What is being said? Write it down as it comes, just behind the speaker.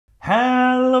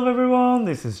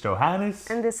this is Johannes.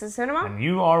 And this is Cinema. And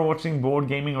you are watching Board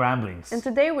Gaming Ramblings. And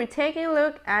today we're taking a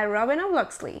look at Robin of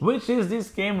Locksley. Which is this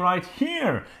game right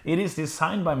here. It is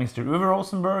designed by Mr. Uwe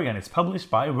Rosenberg and it's published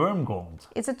by Reykholt.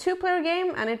 It's a 2-player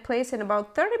game and it plays in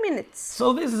about 30 minutes.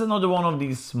 So this is another one of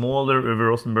these smaller Uwe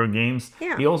Rosenberg games.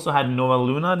 Yeah. He also had Nova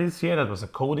Luna this year, that was a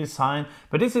co-design.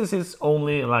 But this is his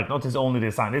only, not his only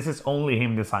design, this is only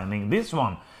him designing this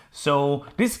one. So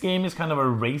this game is kind of a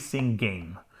racing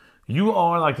game. You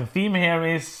are, the theme here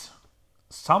is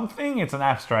something, it's an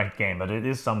abstract game, but it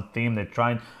is some theme they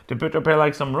tried to put up here,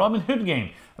 like some Robin Hood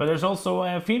game. But there's also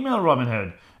a female Robin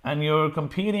Hood, and you're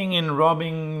competing in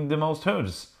robbing the most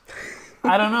hoods.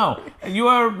 I don't know. You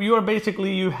are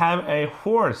basically, you have a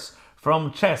horse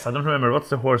from chess. I don't remember, what's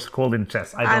the horse called in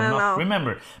chess? I don't know.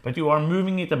 Remember. But you are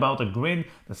moving it about a grid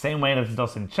the same way that it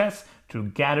does in chess to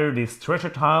gather these treasure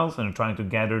tiles, and you're trying to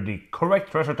gather the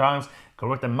correct treasure tiles,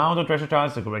 correct amount of treasure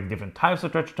tiles, the correct different types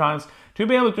of treasure tiles, to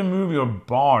be able to move your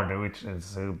bard, which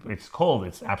is it's called,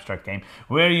 it's abstract game,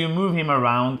 where you move him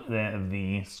around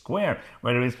the square,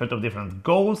 where there is sort of different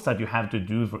goals that you have to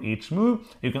do for each move.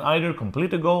 You can either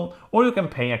complete a goal or you can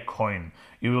pay a coin.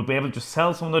 You will be able to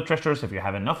sell some of the treasures. If you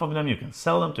have enough of them, you can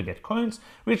sell them to get coins,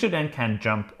 which you then can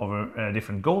jump over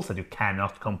different goals that you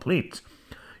cannot complete.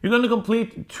 You're going to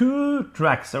complete 2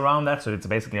 tracks around that, so it's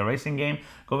basically a racing game,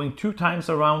 going 2 times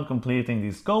around completing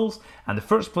these goals, and the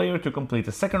first player to complete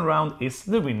the second round is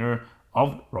the winner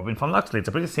of Robin von Locksley. It's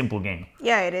a pretty simple game.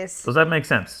 Yeah, it is. Does that make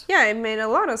sense? Yeah, it made a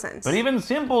lot of sense. But even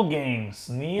simple games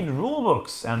need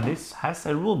rulebooks, and this has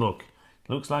a rulebook.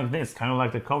 Looks like this, kind of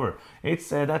like the cover. It's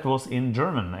that was in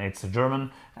German. It's a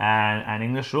German and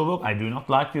English rulebook. I do not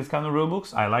like these kind of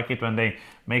rulebooks. I like it when they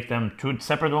make them 2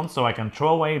 separate ones, so I can throw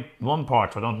away one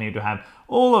part, so I don't need to have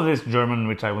all of this German,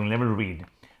 which I will never read.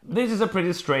 This is a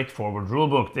pretty straightforward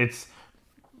rulebook. It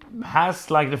has,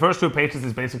 the first 2 pages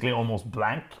is basically almost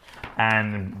blank,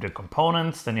 and the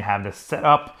components, then you have the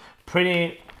setup,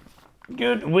 pretty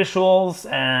good visuals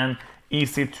and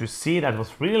easy to see. That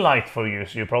was really light for you,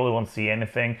 so you probably won't see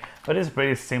anything, but it's a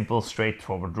pretty simple,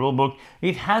 straightforward rulebook.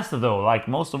 It has, though, like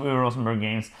most of Uwe Rosenberg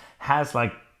games, has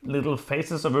little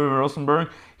faces of Uwe Rosenberg.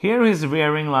 Here he's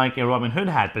wearing a Robin Hood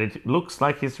hat, but it looks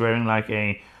like he's wearing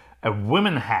a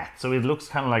women hat, so it looks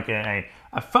kind of like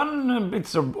a fun,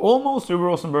 it's almost Uwe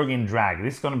Rosenberg in drag.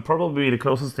 This is going to probably be the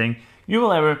closest thing you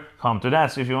will ever come to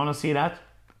that, so if you want to see that,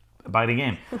 buy the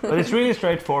game. But it's really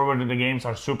straightforward. The games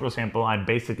are super simple. I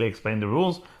basically explained the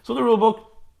rules, so the rulebook,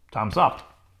 thumbs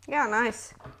up. Yeah,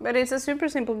 nice. But it's a super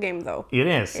simple game, though. It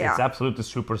is. Yeah. It's absolutely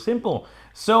super simple.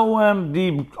 So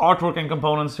the artwork and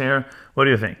components here, what do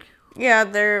you think? Yeah,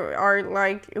 there are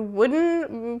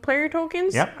wooden player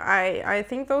tokens. Yep. I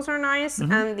think those are nice.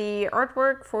 And the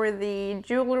artwork for the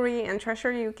jewelry and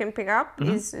treasure you can pick up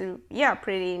is,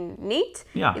 pretty neat.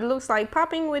 Yeah. It looks like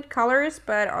popping with colors,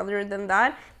 but other than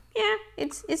that, yeah,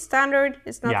 it's standard.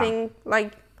 It's nothing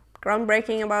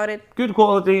groundbreaking about it. Good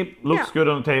quality, looks good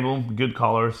on the table, good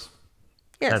colors.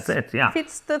 Yes. That's it, yeah.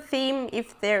 Fits the theme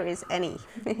if there is any.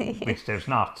 Which there's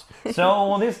not.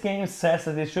 So this game says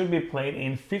that it should be played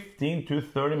in 15 to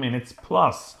 30 minutes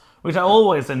plus, which I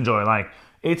always enjoy.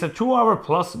 It's a 2-hour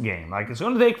plus game. It's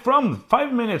going to take from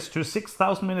 5 minutes to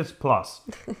 6,000 minutes plus.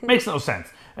 Makes no sense.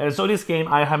 So this game,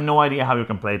 I have no idea how you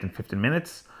can play it in 15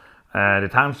 minutes. The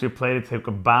times you played it take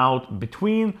about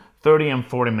between 30 and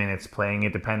 40 minutes playing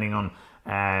it, depending on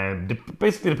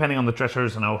basically depending on the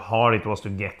treasures and how hard it was to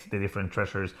get the different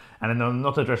treasures, and then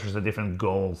not the treasures, the different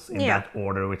goals in that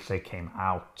order which they came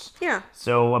out. Yeah.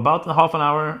 So about half an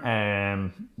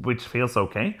hour, which feels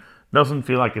okay. Doesn't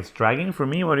feel like it's dragging for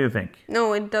me. What do you think?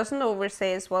 No, it doesn't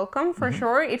overstay its welcome, for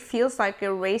sure. It feels like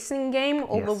a racing game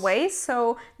all the way,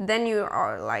 so then you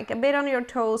are a bit on your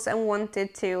toes and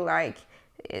wanted to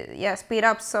speed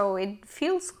up, so it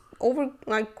feels over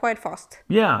quite fast.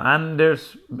 Yeah, and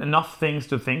there's enough things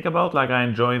to think about. I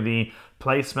enjoy the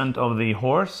placement of the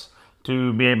horse,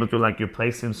 to be able to you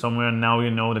place him somewhere, and now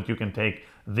you know that you can take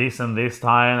this and this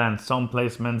tile, and some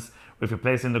placements, if you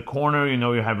place in the corner, you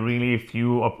know you have really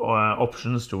few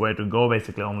options to where to go,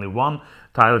 basically only one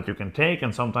tile that you can take,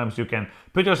 and sometimes you can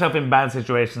put yourself in bad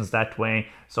situations that way.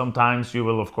 Sometimes you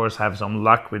will of course have some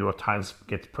luck with what tiles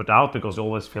get put out, because you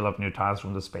always fill up new tiles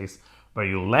from the space where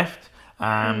you left.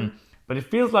 But it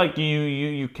feels like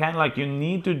you can, you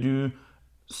need to do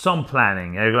some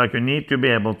planning. You need to be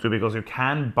able to, because you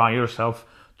can buy yourself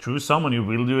through some, and you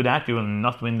will do that. You will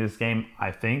not win this game,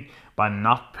 I think, by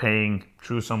not paying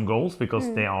through some goals,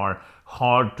 because they are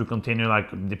hard to continue,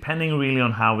 depending really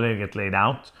on how they get laid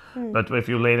out. But if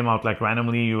you lay them out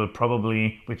randomly, you will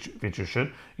probably, which you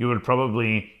should, you will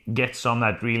probably get some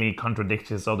that really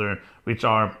contradict each other, which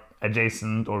are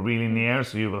adjacent or really near,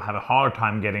 so you will have a hard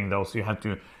time getting those. So you have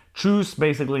to choose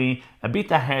basically a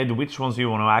bit ahead which ones you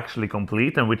want to actually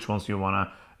complete and which ones you want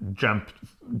to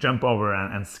jump over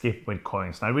and skip with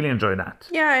coins. I really enjoy that.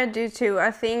 Yeah, I do too.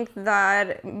 I think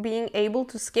that being able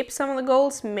to skip some of the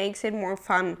goals makes it more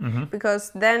fun,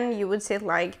 because then you would sit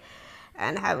like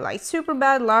and have like super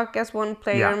bad luck as one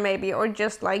player maybe, or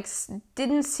just like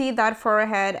didn't see that far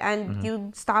ahead and you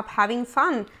stop having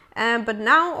fun. But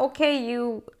now, okay,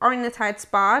 you are in a tight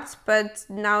spot, but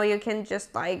now you can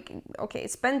just like, okay,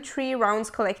 spend 3 rounds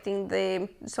collecting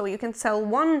so you can sell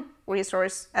 1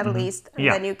 resource at least, and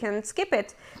then you can skip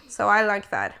it. So I like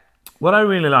that. What I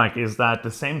really like is that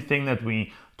the same thing that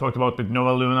we talked about with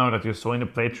Nova Luna that you saw in the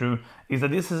playthrough, is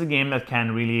that this is a game that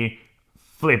can really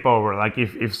flip over. Like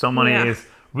if somebody is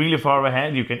really far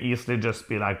ahead, you can easily just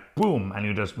be like boom, and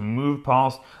you just move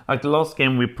past. Like the last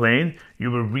game we played, you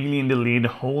were really in the lead the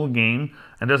whole game,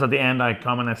 and just at the end I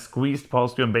come and I squeezed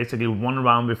past you, and basically 1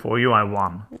 round before you I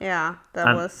won. Yeah,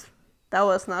 that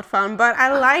was not fun, but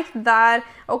I like that.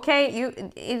 Okay,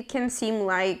 it can seem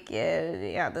like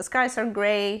the skies are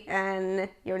gray and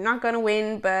you're not gonna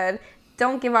win, but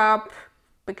don't give up,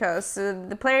 because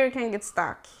the player can get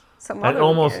stuck.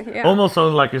 Almost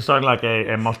sounds like you start like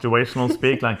a motivational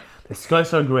speak, like the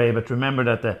skies are gray, but remember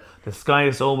that the sky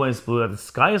is always blue. That the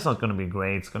sky is not going to be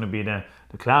gray; it's going to be the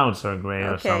clouds are gray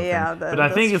or something. Yeah, but I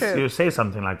think you say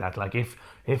something like that, like if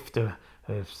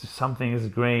something is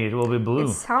gray, it will be blue.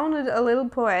 It sounded a little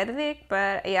poetic,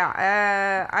 but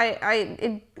yeah,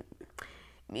 it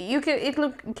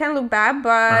can look bad,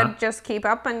 but just keep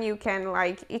up, and you can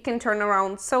it can turn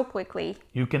around so quickly.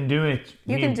 You can do it.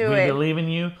 You can do it. We it. believe in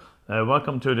you.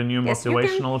 Welcome to the new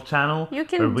motivational channel. You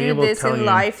can do this in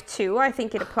life too. I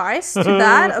think it applies to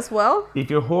that as well. If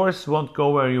your horse won't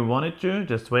go where you want it to,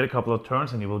 just wait a couple of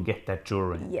turns and you will get that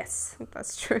jewelry. Yes,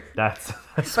 that's true. That's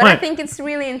but I think it's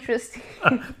really interesting.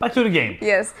 Back to the game.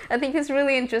 Yes, I think it's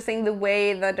really interesting the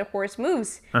way that the horse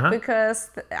moves, because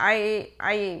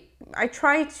I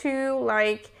try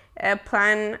to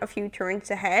plan a few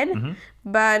turns ahead,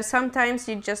 but sometimes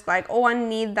you just like, oh, I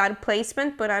need that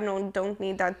placement, but I don't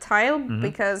need that tile,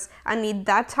 because I need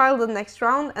that tile the next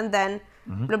round, and then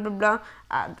blah blah blah.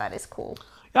 That is cool.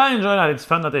 Yeah, I enjoy that. It's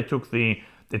fun that they took the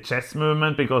chess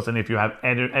movement, because then if you have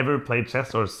ever played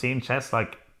chess or seen chess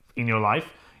like in your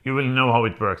life, you will know how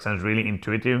it works, and it's really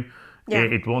intuitive. Yeah.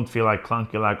 It won't feel like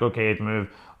clunky, like, okay, it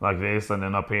moved like this and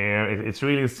then up here. It's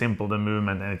really simple, the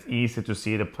movement, and it's easy to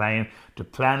see the plan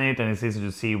it, and it's easy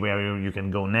to see where you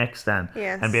can go next and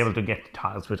be able to get the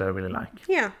tiles, which I really like.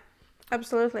 Yeah,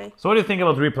 absolutely. So what do you think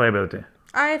about replayability?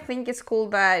 I think it's cool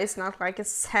that it's not like a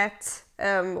set,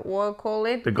 we'll call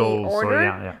it the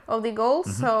order of the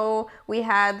goals. So we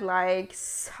had like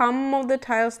some of the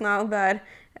tiles now that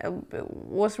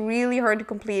was really hard to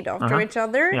complete after each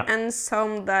other, and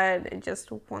some that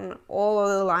just all of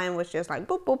the line was just like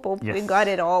boop boop boop. We got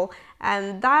it all,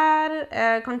 and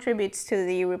that contributes to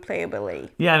the replayability.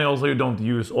 Yeah, and also you don't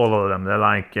use all of them. They're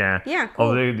like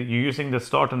cool. You're using the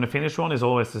start and the finish one is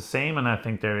always the same, and I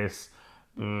think there is.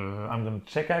 I'm gonna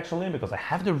check actually, because I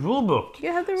have the rule book.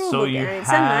 You have the rule book, and it's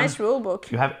a nice rule book.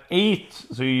 You have 8,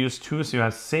 so you use 2, so you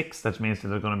have 6. That means that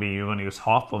you're gonna use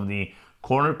half of the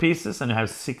corner pieces, and you have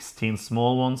 16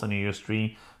 small ones, and you use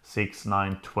 3, 6,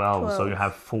 9, 12. So you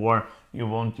have 4 you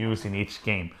won't use in each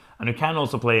game. And you can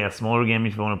also play a smaller game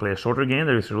if you want to play a shorter game.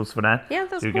 There is rules for that. Yeah,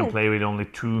 that's so you can play with only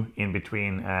 2 in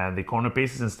between the corner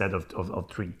pieces instead of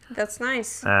 3. That's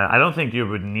nice. I don't think you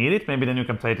would need it. Maybe then you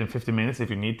can play it in 50 minutes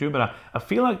if you need to. But I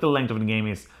feel like the length of the game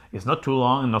is not too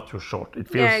long and not too short. It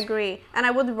feels. Yeah, I agree. And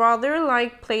I would rather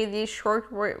play the short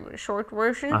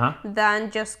version than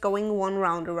just going one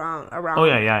round around. Oh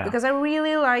yeah. Because I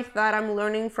really like that I'm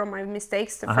learning from my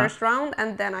mistakes the first round,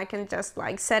 and then I can just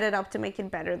set it up to make it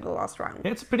better the last round.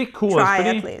 Yeah, it's pretty cool.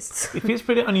 At least. It feels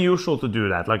pretty unusual to do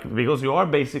that, because you are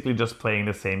basically just playing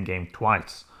the same game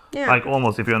twice. Yeah.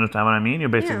 Almost, if you understand what I mean. You're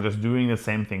basically just doing the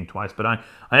same thing twice. But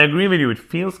I agree with you. It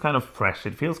feels kind of fresh.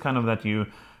 It feels kind of that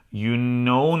you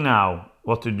know now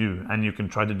what to do, and you can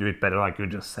try to do it better, like you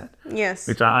just said. Yes.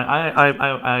 Which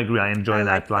I agree. I enjoy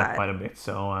that quite a bit.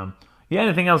 So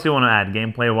anything else you want to add,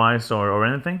 gameplay wise or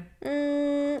anything?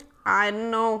 I don't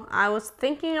know. I was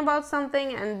thinking about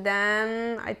something and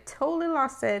then I totally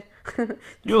lost it.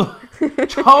 You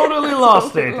totally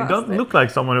lost it. You don't look like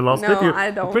someone who lost it.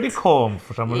 I don't. You're pretty calm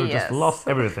for someone who just lost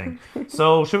everything.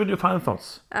 So should we do final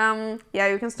thoughts? Yeah,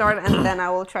 you can start, and then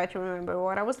I will try to remember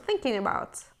what I was thinking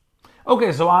about.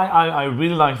 Okay, so I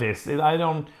really like this.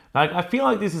 I feel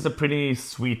like this is a pretty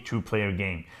sweet 2-player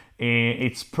game.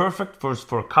 It's perfect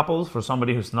for couples, for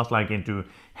somebody who's not into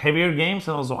heavier games,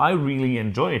 and also I really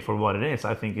enjoy it for what it is.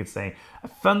 I think it's a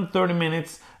fun 30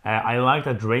 minutes. I like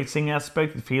that racing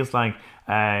aspect. It feels like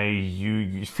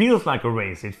it feels like a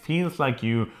race. It feels like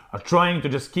you are trying to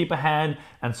just keep ahead,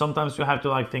 and sometimes you have to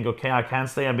like think, okay, I can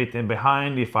stay a bit in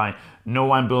behind if I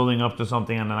know I'm building up to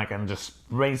something, and then I can just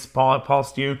race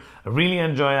past you. I really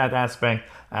enjoy that aspect.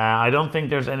 I don't think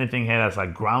there's anything here that's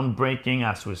like groundbreaking,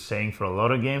 as we're saying for a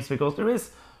lot of games,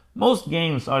 because most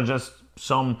games are just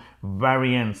some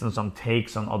variants and some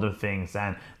takes on other things,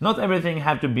 and not everything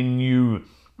have to be new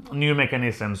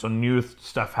mechanisms or new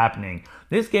stuff happening.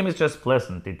 This game is just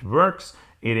pleasant. It works.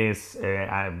 It is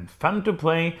fun to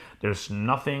play. There's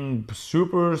nothing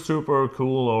super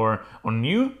cool or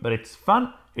new, but it's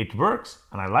fun. It works,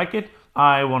 and I like it.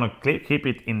 I want to keep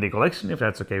it in the collection if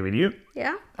that's okay with you.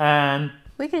 Yeah. And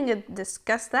we can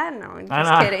discuss that now.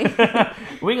 Just kidding.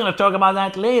 We're gonna talk about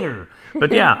that later.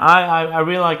 But yeah, I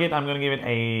really like it. I'm gonna give it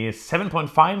a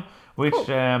 7.5. Which, cool.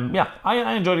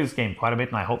 I enjoy this game quite a bit,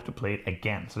 and I hope to play it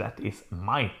again. So that is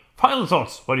my final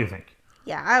thoughts. What do you think?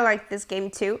 Yeah, I like this game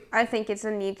too. I think it's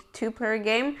a neat two-player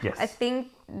game. Yes. I think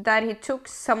that he took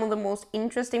some of the most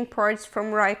interesting parts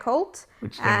from Reykholt.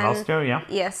 Which came last year, yeah.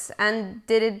 Yes, and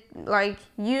did it, like,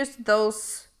 use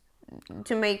those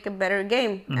to make a better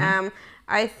game.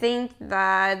 I think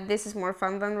that this is more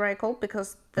fun than Reykholt,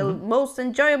 because the most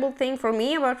enjoyable thing for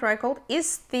me about Reykholt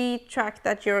is the track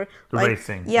that you're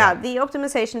racing. Yeah, the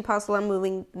optimization puzzle and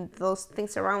moving those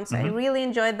things around. So I really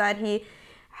enjoyed that he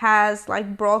has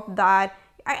like brought that.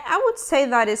 I would say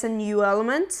that is a new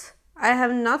element. I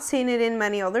have not seen it in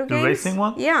many other games. The racing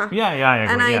one? Yeah. Yeah, I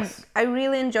agree. And I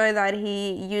really enjoy that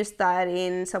he used that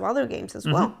in some other games as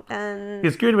well. And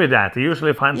he's good with that. He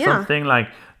usually finds something like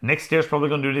next year's probably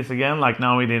gonna do this again. Like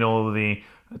now he did all the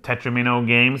Tetramino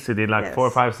games. He did like 4,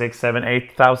 5, 6, 7,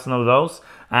 8,000 of those,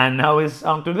 and now he's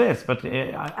onto this. But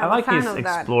I like his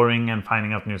exploring and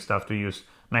finding out new stuff to use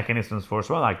mechanisms for as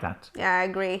well, like that. Yeah, I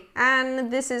agree.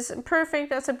 And this is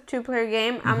perfect as a two-player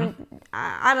game.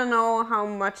 I don't know how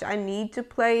much I need to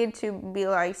play it to be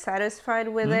like satisfied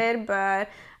with it, but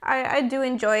I do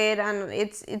enjoy it, and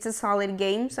it's a solid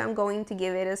game, so I'm going to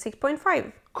give it a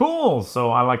 6.5. Cool.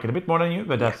 So I like it a bit more than you,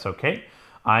 but that's okay.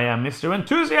 I am Mr.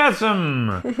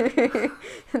 Enthusiasm.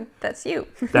 That's you.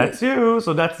 That's you.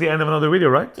 So that's the end of another video,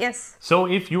 right? Yes. So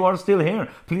if you are still here,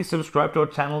 please subscribe to our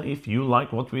channel if you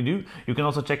like what we do. You can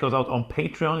also check us out on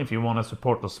Patreon if you want to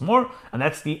support us more. And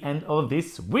that's the end of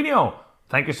this video.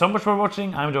 Thank you so much for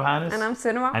watching. I'm Johannes. And I'm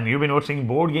Sunniva. And you've been watching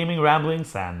Board Gaming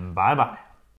Ramblings, and bye-bye.